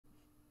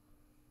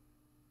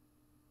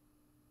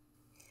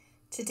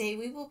Today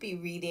we will be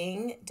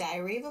reading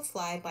Diary of a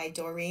Fly by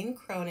Doreen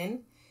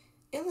Cronin,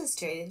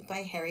 illustrated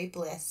by Harry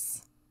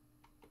Bliss.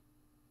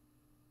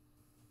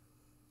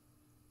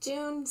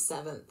 June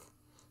 7th.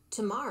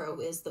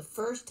 Tomorrow is the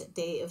first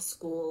day of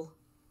school.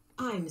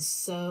 I'm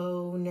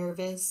so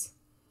nervous.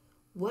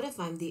 What if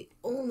I'm the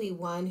only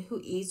one who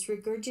eats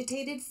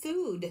regurgitated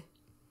food?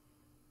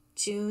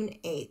 June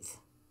 8th.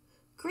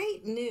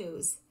 Great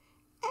news!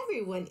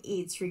 Everyone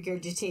eats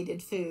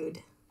regurgitated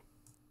food.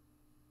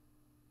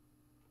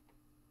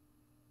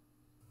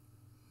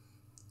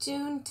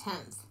 June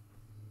 10th.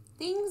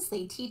 Things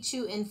they teach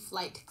you in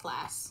flight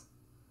class.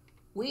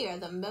 We are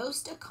the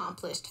most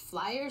accomplished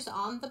flyers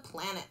on the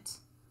planet.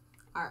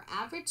 Our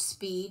average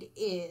speed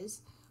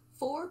is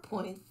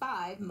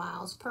 4.5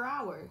 miles per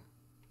hour.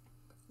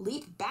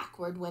 Leap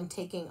backward when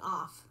taking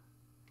off.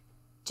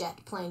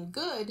 Jet plane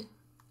good,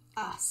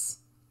 us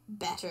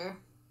better.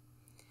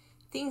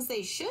 Things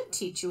they should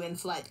teach you in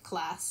flight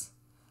class.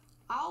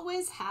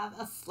 Always have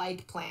a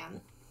flight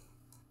plan.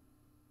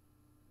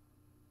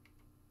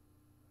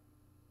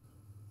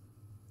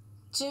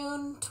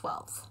 June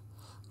 12th.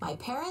 My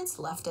parents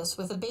left us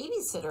with a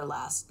babysitter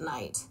last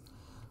night.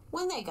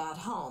 When they got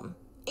home,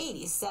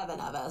 87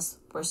 of us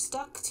were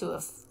stuck to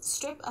a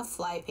strip of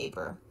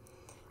flypaper.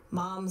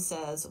 Mom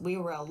says we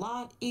were a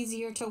lot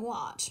easier to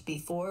watch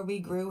before we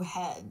grew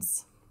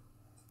heads.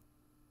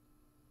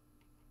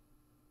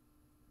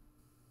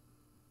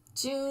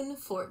 June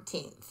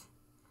 14th.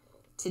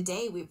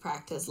 Today we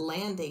practice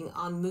landing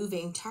on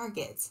moving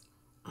targets.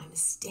 I'm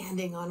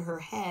standing on her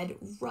head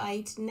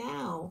right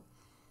now.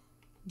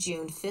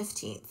 June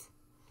 15th.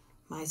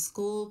 My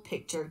school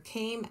picture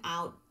came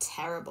out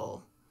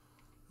terrible.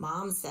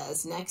 Mom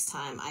says next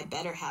time I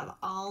better have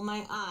all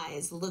my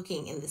eyes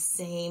looking in the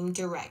same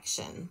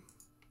direction.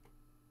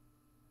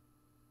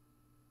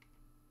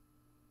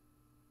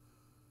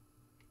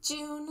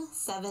 June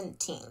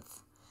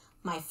 17th.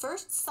 My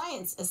first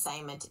science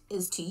assignment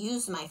is to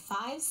use my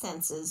 5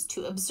 senses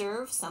to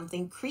observe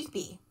something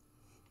creepy.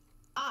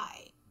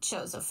 I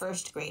chose a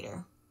first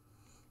grader.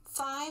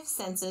 5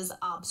 senses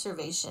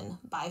observation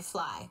by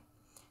fly.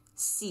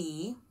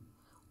 See,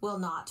 will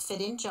not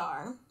fit in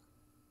jar.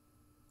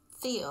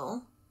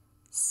 Feel,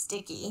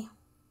 sticky.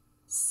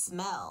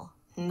 Smell,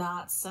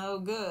 not so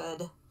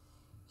good.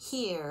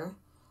 Hear,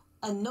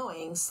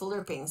 annoying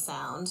slurping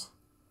sound.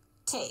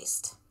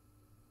 Taste,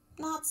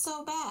 not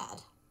so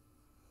bad.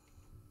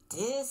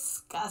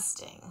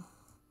 Disgusting.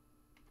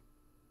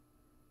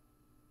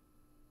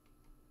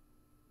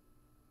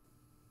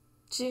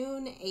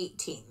 June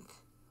 18th.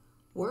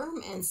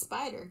 Worm and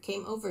Spider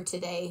came over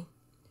today.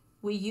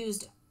 We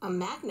used a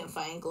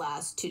magnifying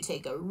glass to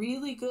take a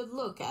really good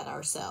look at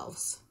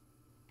ourselves.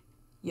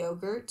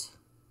 Yogurt,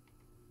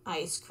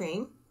 ice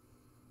cream,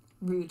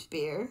 root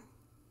beer,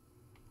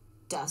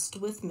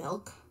 dust with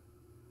milk,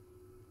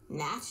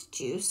 gnat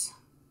juice,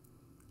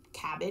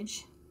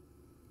 cabbage,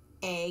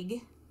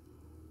 egg,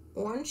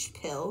 orange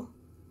pill,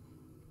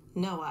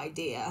 no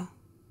idea,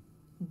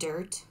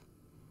 dirt,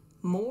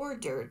 more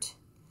dirt,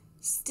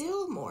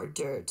 still more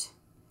dirt.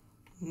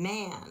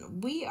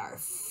 Man, we are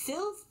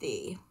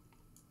filthy.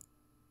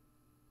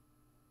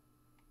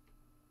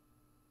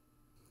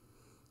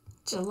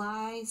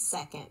 July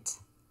 2nd.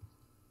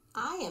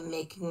 I am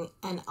making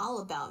an All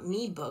About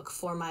Me book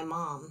for my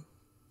mom.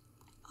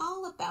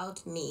 All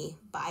About Me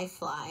by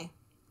Fly.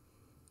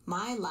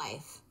 My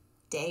life,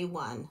 day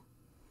 1.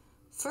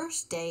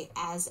 First day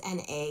as an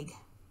egg.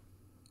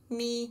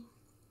 Me.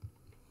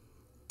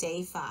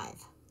 Day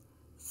 5.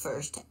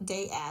 First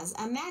day as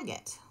a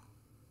maggot.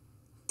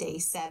 Day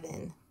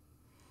 7.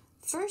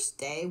 First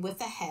day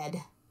with a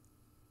head.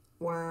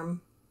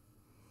 Worm.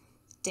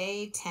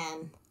 Day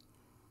 10.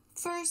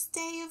 First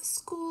day of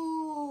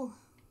school.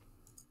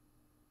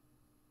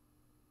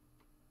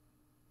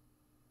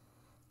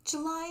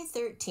 July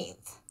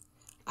 13th.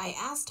 I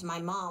asked my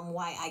mom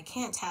why I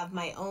can't have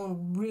my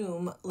own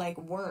room like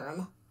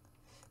Worm.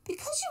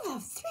 Because you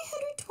have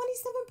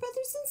 327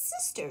 brothers and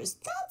sisters,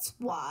 that's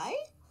why.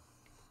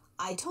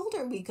 I told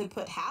her we could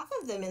put half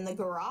of them in the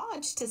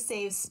garage to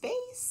save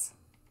space.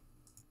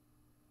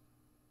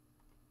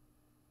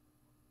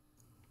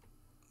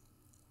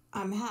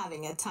 I'm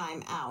having a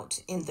time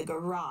out in the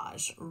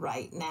garage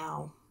right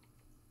now.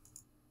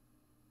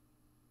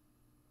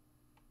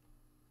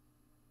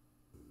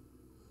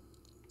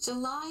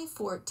 July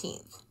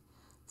 14th.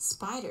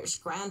 Spider's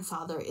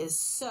grandfather is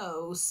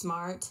so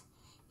smart.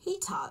 He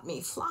taught me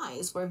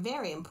flies were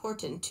very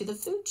important to the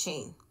food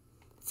chain.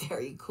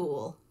 Very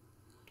cool.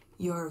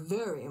 You're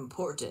very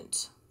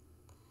important.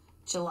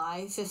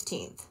 July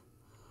 15th.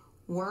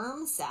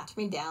 Worm sat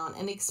me down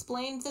and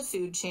explained the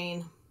food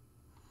chain.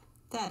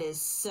 That is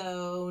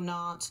so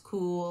not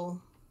cool.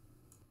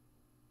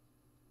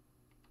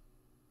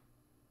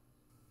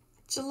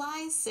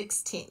 July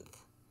 16th.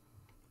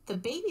 The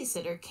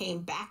babysitter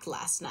came back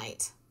last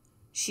night.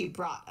 She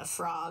brought a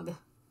frog.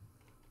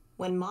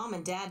 When Mom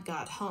and Dad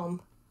got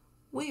home,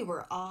 we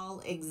were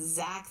all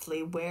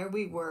exactly where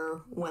we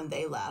were when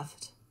they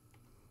left.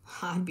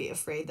 I'd be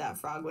afraid that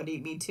frog would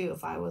eat me too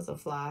if I was a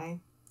fly.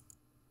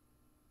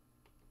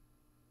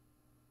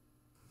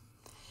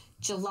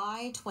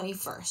 July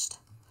 21st.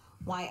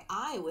 Why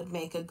I would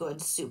make a good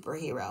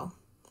superhero.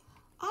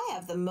 I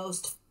have the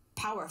most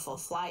powerful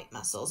flight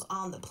muscles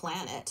on the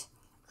planet.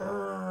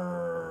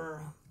 I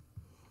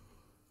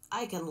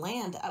can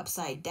land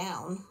upside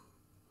down.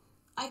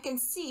 I can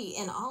see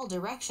in all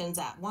directions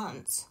at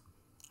once.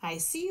 I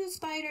see you,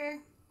 Spider.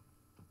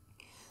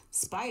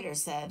 Spider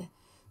said,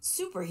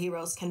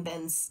 superheroes can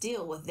bend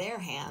steel with their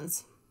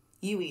hands.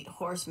 You eat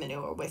horse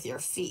manure with your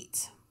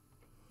feet.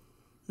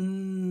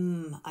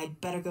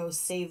 I'd better go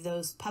save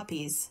those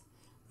puppies.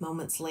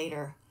 Moments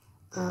later.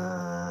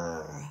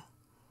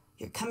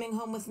 You're coming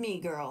home with me,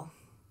 girl.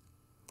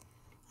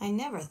 I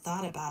never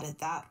thought about it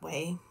that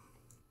way.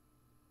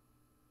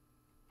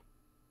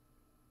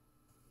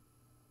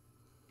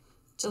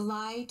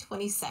 July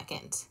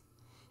 22nd.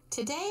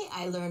 Today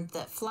I learned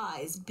that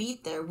flies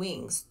beat their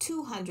wings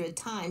 200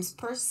 times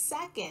per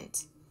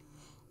second.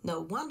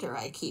 No wonder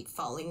I keep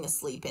falling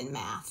asleep in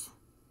math.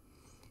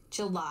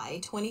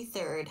 July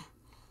 23rd.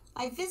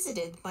 I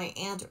visited my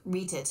Aunt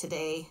Rita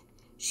today.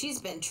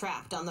 She's been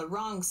trapped on the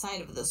wrong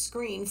side of the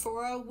screen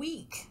for a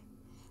week.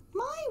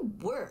 My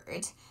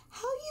word,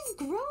 how you've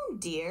grown,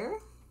 dear.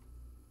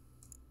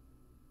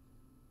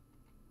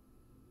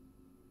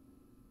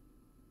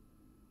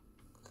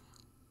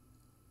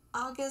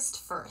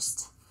 August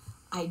 1st.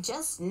 I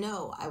just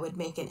know I would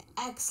make an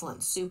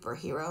excellent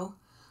superhero.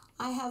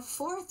 I have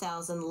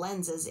 4,000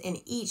 lenses in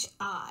each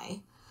eye.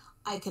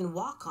 I can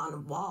walk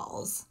on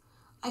walls.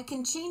 I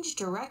can change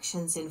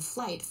directions in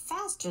flight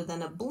faster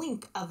than a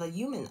blink of a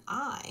human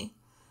eye.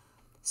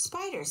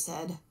 Spider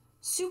said,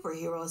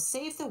 superheroes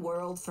save the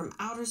world from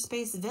outer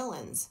space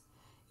villains.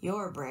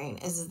 Your brain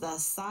is the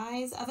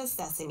size of a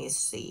sesame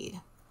seed.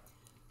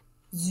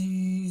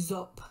 Z's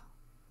up.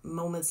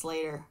 Moments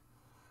later.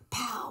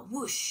 Pow,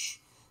 whoosh.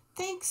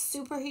 Thanks,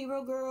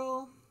 superhero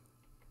girl.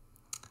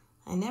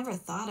 I never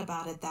thought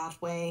about it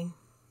that way.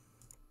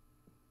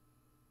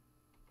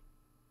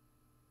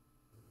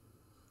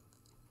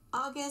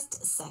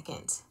 August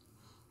 2nd.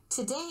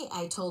 Today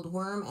I told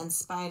Worm and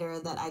Spider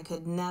that I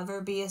could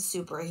never be a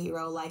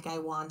superhero like I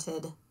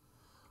wanted.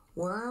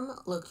 Worm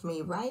looked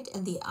me right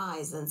in the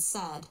eyes and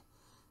said,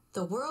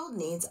 the world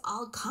needs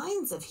all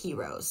kinds of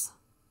heroes.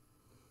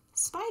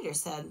 Spider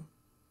said,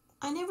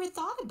 I never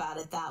thought about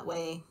it that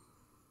way.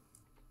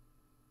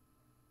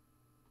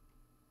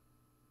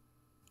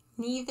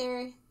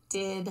 Neither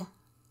did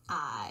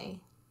I.